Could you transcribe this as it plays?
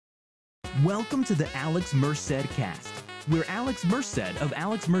Welcome to the Alex Merced cast, where Alex Merced of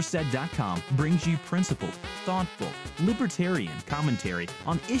alexmerced.com brings you principled, thoughtful, libertarian commentary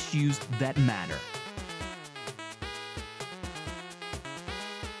on issues that matter.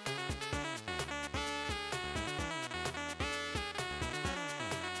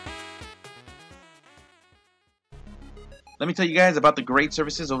 Let me tell you guys about the great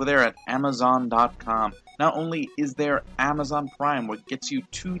services over there at Amazon.com. Not only is there Amazon Prime, which gets you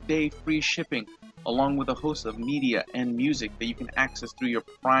 2-day free shipping, along with a host of media and music that you can access through your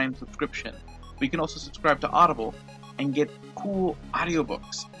Prime subscription, but you can also subscribe to Audible and get cool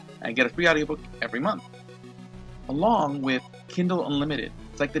audiobooks and get a free audiobook every month, along with Kindle Unlimited.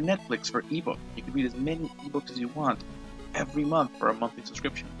 It's like the Netflix for ebook. You can read as many ebooks as you want every month for a monthly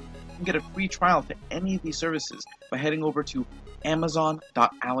subscription. You can get a free trial to any of these services by heading over to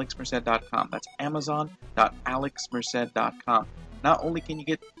amazon.alexmerced.com. That's amazon.alexmerced.com. Not only can you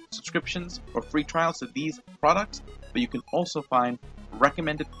get subscriptions or free trials to these products, but you can also find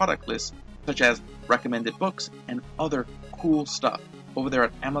recommended product lists, such as recommended books and other cool stuff over there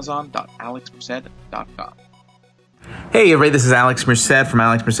at amazon.alexmerced.com. Hey everybody, this is Alex Merced from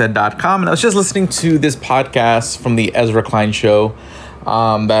alexmerced.com, and I was just listening to this podcast from the Ezra Klein Show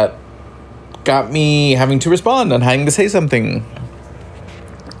that got me having to respond and having to say something.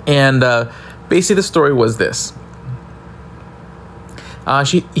 And basically the story was this.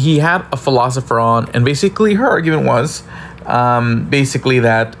 He had a philosopher on, and basically her argument was basically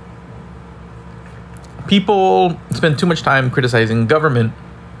that people spend too much time criticizing government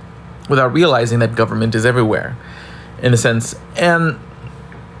without realizing that government is everywhere, in a sense. And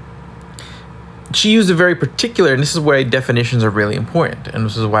she used a very particular, and this is where definitions are really important, and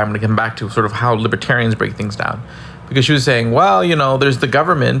this is why I'm going to come back to sort of how libertarians break things down. Because she was saying, well, you know, there's the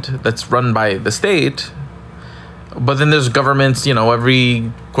government that's run by the state, but then there's governments, you know,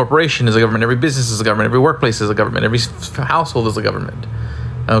 every corporation is a government, every business is a government, every workplace is a government, every household is a government,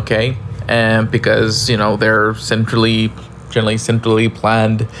 okay? And because, you know, they're generally centrally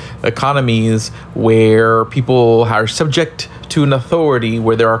planned economies where people are subject to an authority,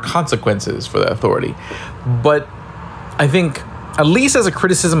 where there are consequences for the authority. But I think, at least as a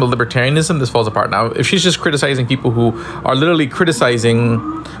criticism of libertarianism, this falls apart. Now, if she's just criticizing people who are literally criticizing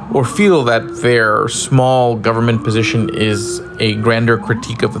or feel that their small government position is a grander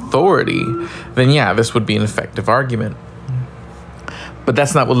critique of authority, then yeah, this would be an effective argument. But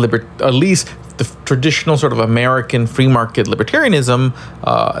that's not what at least the traditional sort of American free market libertarianism,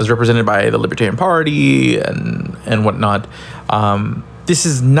 as represented by the Libertarian Party and whatnot, this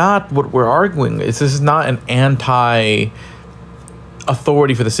is not what we're arguing. This is not an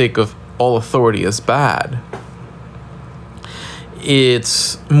anti-authority for the sake of all authority is bad.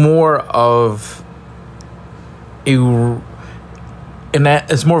 It's more of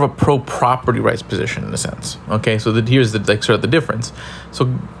it's more of a pro-property rights position in a sense. Okay, so here's the sort of the difference. So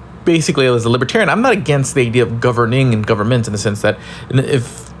basically, as a libertarian, I'm not against the idea of governing and government in the sense that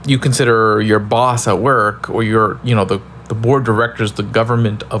if you consider your boss at work or the board of directors the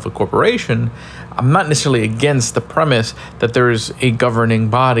government of a corporation, I'm not necessarily against the premise that there is a governing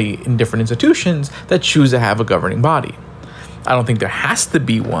body in different institutions that choose to have a governing body. I don't think there has to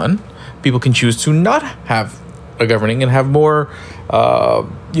be one. People can choose to not have a governing and have more,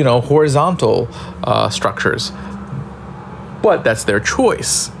 horizontal structures. But that's their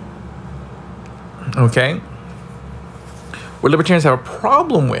choice. Okay? What libertarians have a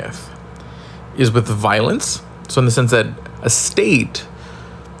problem with is with violence. So in the sense that a state,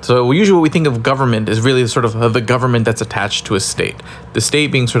 so usually what we think of government is really sort of the government that's attached to a state. The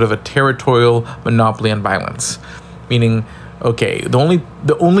state being sort of a territorial monopoly on violence. Meaning, okay, the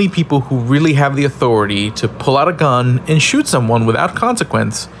only people who really have the authority to pull out a gun and shoot someone without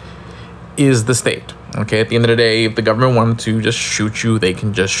consequence is the state. Okay, at the end of the day, if the government wanted to just shoot you, they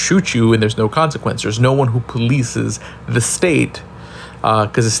can just shoot you and there's no consequence. There's no one who polices the state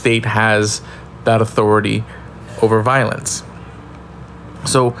because the state has that authority over violence.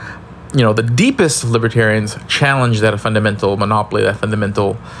 So, the deepest of libertarians challenge that fundamental monopoly, that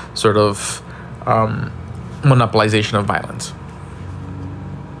fundamental sort of monopolization of violence.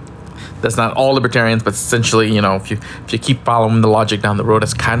 That's not all libertarians, but essentially, if you keep following the logic down the road,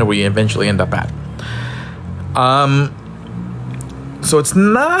 that's kind of where you eventually end up at. So it's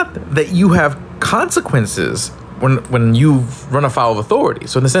not that you have consequences when you run afoul of authority.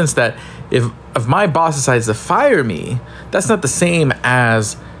 So in the sense that if my boss decides to fire me, that's not the same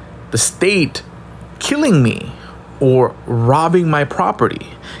as the state killing me or robbing my property.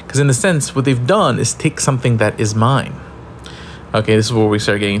 Because in a sense, what they've done is take something that is mine. Okay, this is where we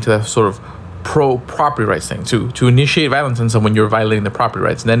start getting to that sort of pro-property rights thing. To initiate violence on someone, you're violating the property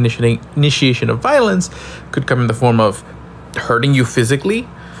rights. And then initiation of violence could come in the form of hurting you physically,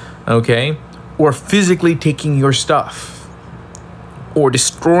 okay, or physically taking your stuff, or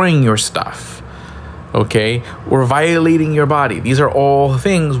destroying your stuff, okay, or violating your body. These are all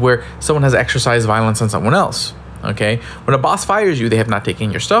things where someone has exercised violence on someone else, okay? When a boss fires you, they have not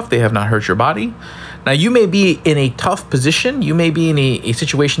taken your stuff, they have not hurt your body. Now, you may be in a tough position, you may be in a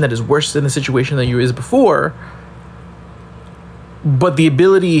situation that is worse than the situation that you was before, but the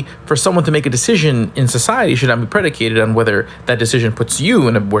ability for someone to make a decision in society should not be predicated on whether that decision puts you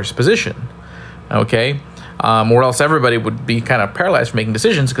in a worse position, okay? Or else everybody would be kind of paralyzed from making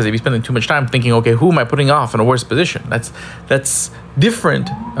decisions because they'd be spending too much time thinking, okay, who am I putting off in a worse position? That's different,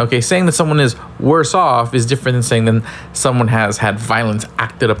 okay? Saying that someone is worse off is different than saying that someone has had violence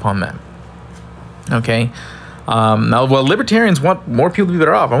acted upon them, okay? Now, well, libertarians want more people to be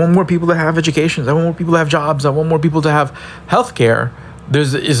better off. I want more people to have educations. I want more people to have jobs. I want more people to have health care.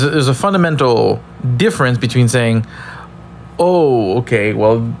 There's a fundamental difference between saying, oh, okay,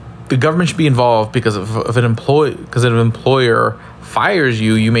 well, the government should be involved because of an employer fires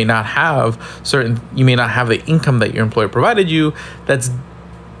you, you may not have the income that your employer provided you.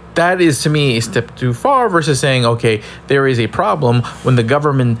 That is to me a step too far versus saying, okay, there is a problem when the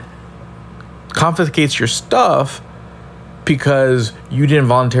government confiscates your stuff because you didn't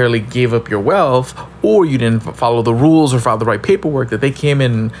voluntarily give up your wealth, or you didn't follow the rules or file the right paperwork, that they came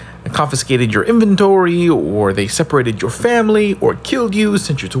in and confiscated your inventory, or they separated your family, or killed you,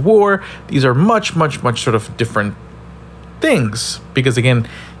 sent you to war. These are much, much, much sort of different things, because again,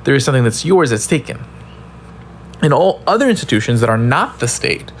 there is something that's yours that's taken. In all other institutions that are not the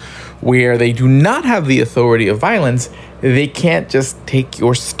state, where they do not have the authority of violence, they can't just take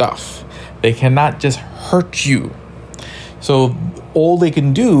your stuff. They cannot just hurt you. So all they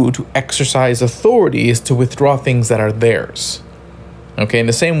can do to exercise authority is to withdraw things that are theirs. Okay, in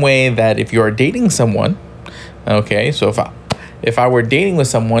the same way that if you are dating someone, okay, so if I were dating with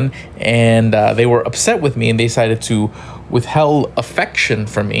someone and they were upset with me and they decided to withhold affection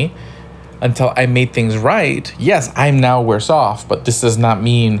from me until I made things right, yes, I'm now worse off, but this does not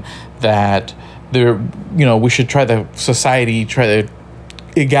mean that we should try to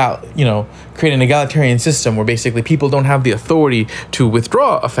create an egalitarian system where basically people don't have the authority to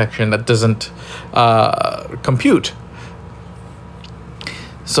withdraw affection. That doesn't compute.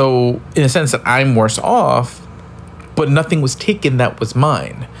 So in a sense that I'm worse off, but nothing was taken that was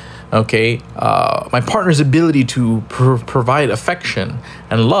mine. Okay, my partner's ability to provide affection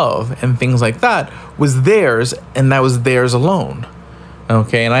and love and things like that was theirs, and that was theirs alone.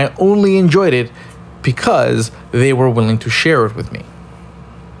 Okay, and I only enjoyed it because they were willing to share it with me.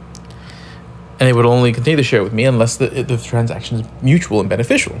 And they would only continue to share with me unless the transaction is mutual and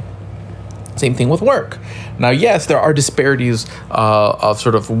beneficial. Same thing with work. Now, yes, there are disparities of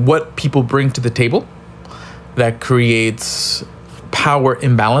sort of what people bring to the table that creates power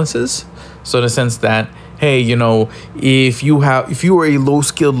imbalances. So in a sense that, hey, if you are a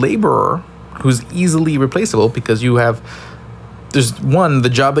low-skilled laborer who's easily replaceable because the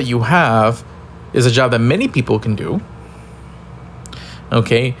job that you have is a job that many people can do.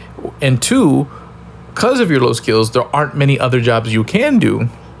 Okay, and two, because of your low skills, there aren't many other jobs you can do.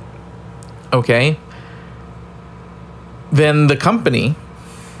 Okay, then the company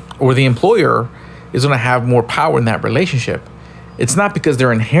or the employer is going to have more power in that relationship. It's not because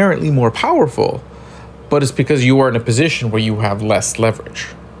they're inherently more powerful, but it's because you are in a position where you have less leverage.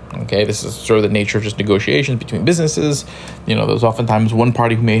 Okay, this is sort of the nature of just negotiations between businesses. There's oftentimes one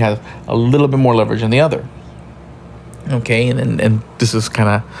party who may have a little bit more leverage than the other. Okay, and this is kind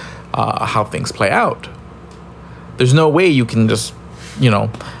of how things play out. There's no way you can just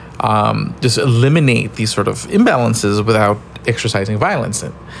eliminate these sort of imbalances without exercising violence.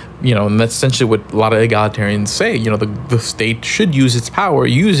 And that's essentially what a lot of egalitarians say. The state should use its power,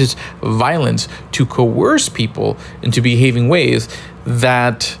 use its violence to coerce people into behaving ways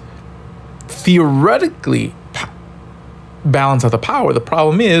that theoretically balance out the power. The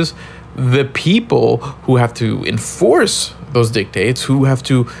problem is the people who have to enforce those dictates, who have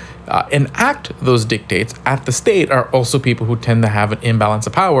to enact those dictates at the state, are also people who tend to have an imbalance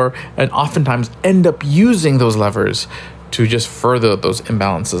of power and oftentimes end up using those levers to just further those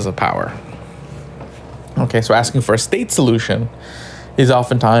imbalances of power. Okay, so asking for a state solution is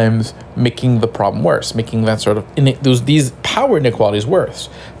oftentimes making the problem worse, making that sort of these power inequalities worse,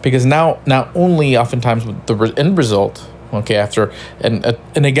 because now not only oftentimes the end result, okay, after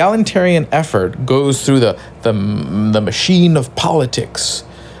an egalitarian effort goes through the machine of politics,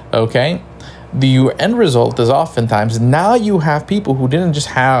 okay, the end result is oftentimes now you have people who didn't just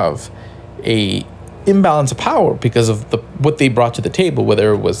have a imbalance of power because of what they brought to the table,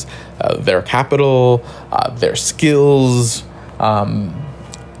 whether it was their capital, their skills,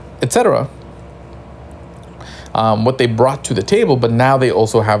 etc. What they brought to the table, but now they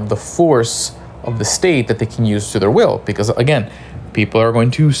also have the force of the state that they can use to their will. Because again, people are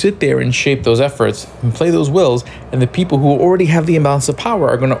going to sit there and shape those efforts and play those wills, and the people who already have the imbalance of power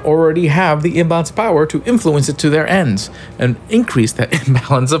are going to already have the imbalance of power to influence it to their ends and increase that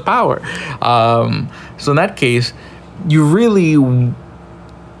imbalance of power. So in that case, you really,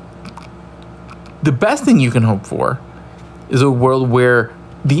 the best thing you can hope for is a world where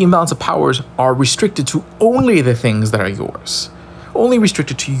the imbalance of powers are restricted to only the things that are yours, only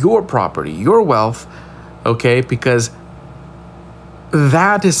restricted to your property, your wealth, okay? Because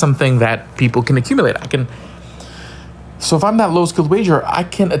that is something that people can accumulate. So if I'm that low-skilled wager, I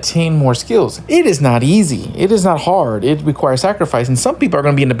can attain more skills. It is not easy. It is not hard. It requires sacrifice, and some people are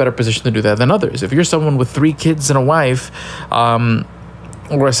going to be in a better position to do that than others. If you're someone with 3 kids and a wife,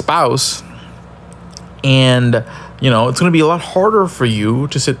 or a spouse, and it's going to be a lot harder for you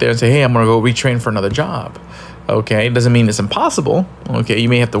to sit there and say, hey, I'm going to go retrain for another job. Okay, it doesn't mean it's impossible. Okay, you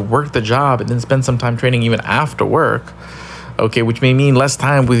may have to work the job and then spend some time training even after work. Okay, which may mean less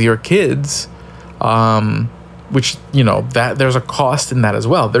time with your kids, which, that there's a cost in that as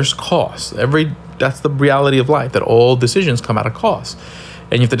well. There's costs. That's the reality of life, that all decisions come at a cost.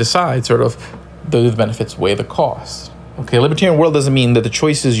 And you have to decide sort of the benefits weigh the costs. Okay, a libertarian world doesn't mean that the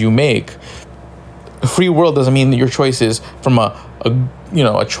choices you make, a free world doesn't mean that your choices from a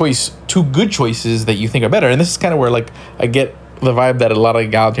choice, 2 good choices that you think are better. And this is kind of where I get the vibe that a lot of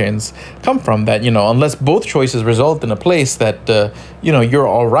egalitarians come from, that unless both choices result in a place that you're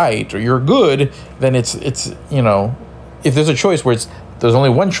all right or you're good, then it's if there's a choice where there's only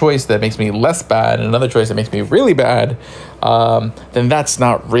one choice that makes me less bad and another choice that makes me really bad, then that's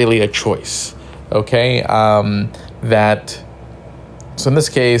not really a choice. Okay, so in this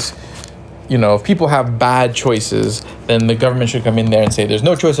case, if people have bad choices, then the government should come in there and say there's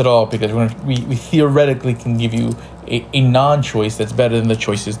no choice at all, because we theoretically can give you a non-choice that's better than the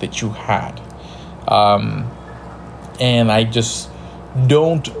choices that you had. And I just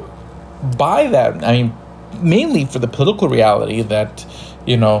don't buy that. I mean, mainly for the political reality that,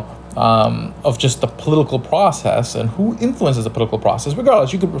 of just the political process and who influences the political process.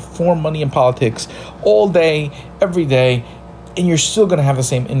 Regardless, you could reform money and politics all day, every day, and you're still going to have the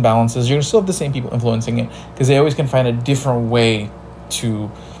same imbalances. You're going to still have the same people influencing it, because they always can find a different way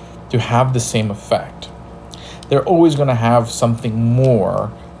to have the same effect. They're always going to have something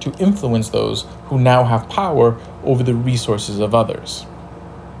more to influence those who now have power over the resources of others.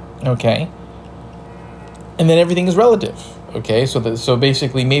 Okay? And then everything is relative. Okay? So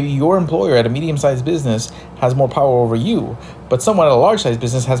basically, maybe your employer at a medium-sized business has more power over you, but someone at a large-sized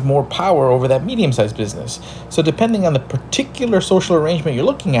business has more power over that medium-sized business. So depending on the particular social arrangement you're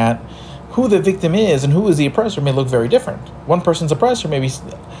looking at, who the victim is and who is the oppressor may look very different. One person's oppressor may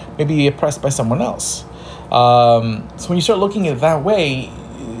be oppressed by someone else. So when you start looking at it that way,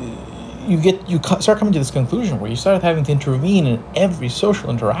 you start coming to this conclusion where you start having to intervene in every social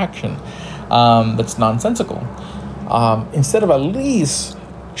interaction that's nonsensical, instead of at least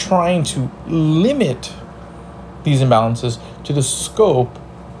trying to limit these imbalances to the scope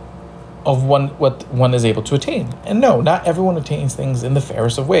of what one is able to attain. And no, not everyone attains things in the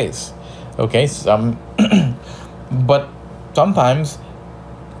fairest of ways. Okay, but sometimes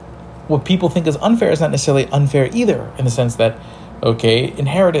what people think is unfair is not necessarily unfair either, in the sense that, okay,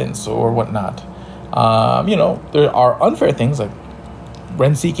 inheritance or whatnot. There are unfair things like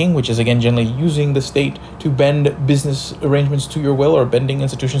rent seeking, which is again generally using the state to bend business arrangements to your will or bending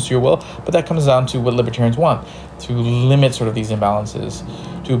institutions to your will. But that comes down to what libertarians want, to limit sort of these imbalances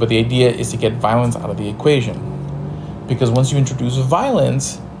too. But the idea is to get violence out of the equation, because once you introduce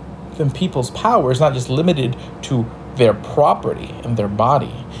violence, then people's power is not just limited to their property and their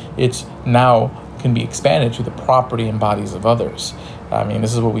body. It's now can be expanded to the property and bodies of others. I mean,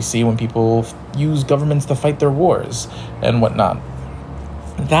 this is what we see when people use governments to fight their wars and whatnot.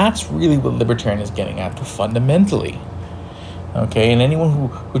 That's really what libertarian is getting at fundamentally. Okay, and anyone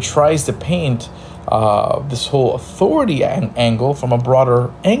who tries to paint this whole authority angle from a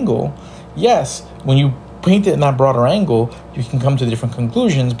broader angle, yes, when you paint it in that broader angle, you can come to different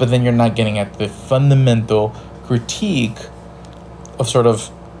conclusions, but then you're not getting at the fundamental critique of sort of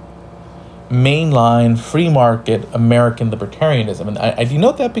mainline free market American libertarianism. And I do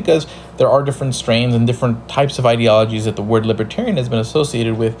note that because there are different strains and different types of ideologies that the word libertarian has been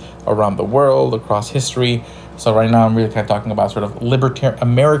associated with around the world, across history. So right now I'm really kind of talking about sort of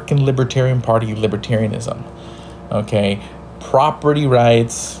American Libertarian Party libertarianism. Okay, property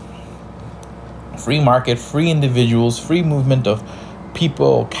rights, free market, free individuals, free movement of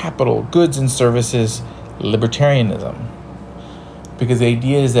people, capital, goods and services, libertarianism. Because the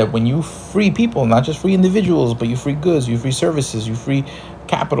idea is that when you free people, not just free individuals, but you free goods, you free services, you free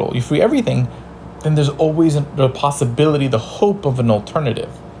capital, you free everything, then there's always the possibility, the hope of an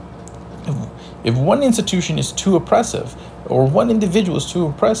alternative. If one institution is too oppressive, or one individual is too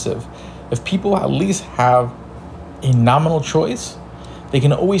oppressive, if people at least have a nominal choice, they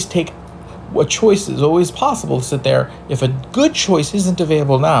can always take what choice is always possible to sit there. If a good choice isn't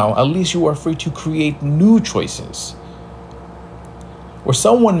available now, at least you are free to create new choices. Or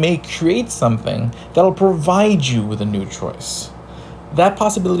someone may create something that'll provide you with a new choice. That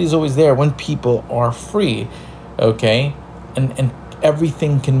possibility is always there when people are free, okay? And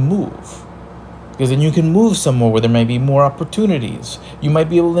everything can move. Because then you can move somewhere where there may be more opportunities. You might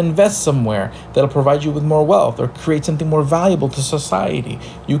be able to invest somewhere that'll provide you with more wealth or create something more valuable to society.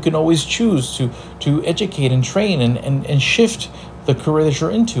 You can always choose to educate and train and shift the career that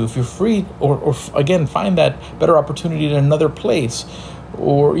you're into if you're free, or again, find that better opportunity in another place.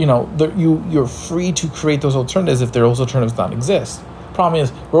 Or, you're free to create those alternatives if those alternatives don't exist. Problem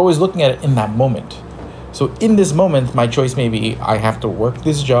is, we're always looking at it in that moment. So in this moment, my choice may be I have to work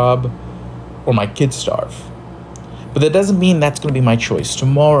this job or my kids starve. But that doesn't mean that's going to be my choice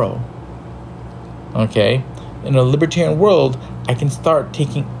tomorrow. Okay? In a libertarian world, I can start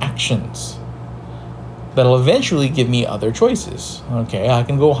taking actions that'll eventually give me other choices. Okay, I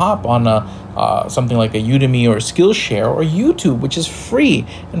can go hop on something like a Udemy or a Skillshare or YouTube, which is free,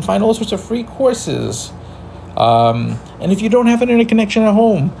 and find all sorts of free courses. And if you don't have an internet connection at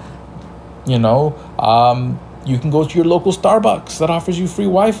home, you can go to your local Starbucks that offers you free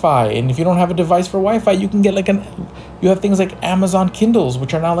Wi-Fi. And if you don't have a device for Wi-Fi, you can get you have things like Amazon Kindles,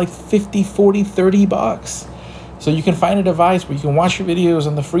 which are now like $50, $40, $30. So you can find a device where you can watch your videos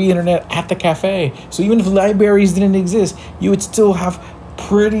on the free internet at the cafe. So even if libraries didn't exist, you would still have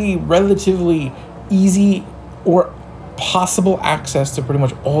pretty relatively easy or possible access to pretty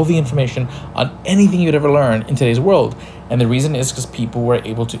much all the information on anything you'd ever learn in today's world. And the reason is because people were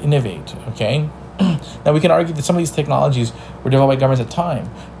able to innovate, okay? Now we can argue that some of these technologies were developed by governments at the time,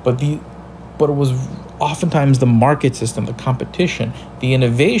 but it was oftentimes the market system, the competition, the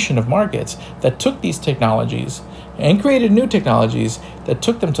innovation of markets that took these technologies and created new technologies that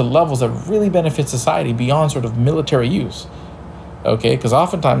took them to levels that really benefit society beyond sort of military use. Okay, because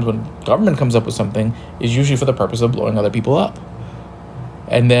oftentimes when government comes up with something, it's usually for the purpose of blowing other people up.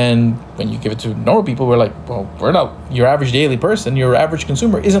 And then when you give it to normal people, we're like, well, we're not, your average daily person, your average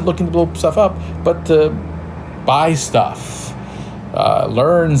consumer isn't looking to blow stuff up, but to buy stuff,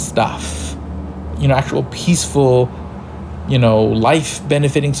 learn stuff, actual peaceful, life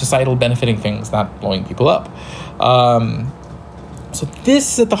benefiting, societal benefiting things, not blowing people up. So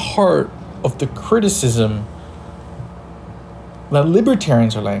this is at the heart of the criticism that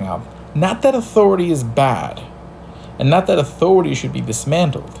libertarians are laying out. Not that authority is bad, and not that authority should be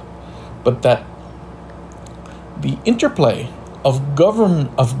dismantled, but that the interplay of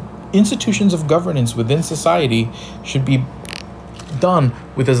institutions of governance within society should be done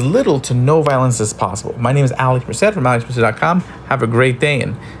with as little to no violence as possible. My name is Alex Merced from alexmerced.com. Have a great day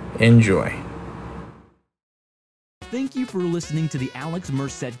and enjoy. Thank you for listening to the Alex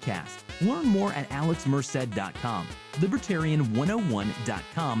Merced Cast. Learn more at alexmerced.com,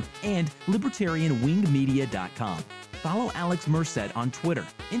 libertarian101.com, and libertarianwingmedia.com. Follow Alex Merced on Twitter,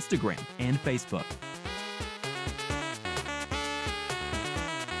 Instagram, and Facebook.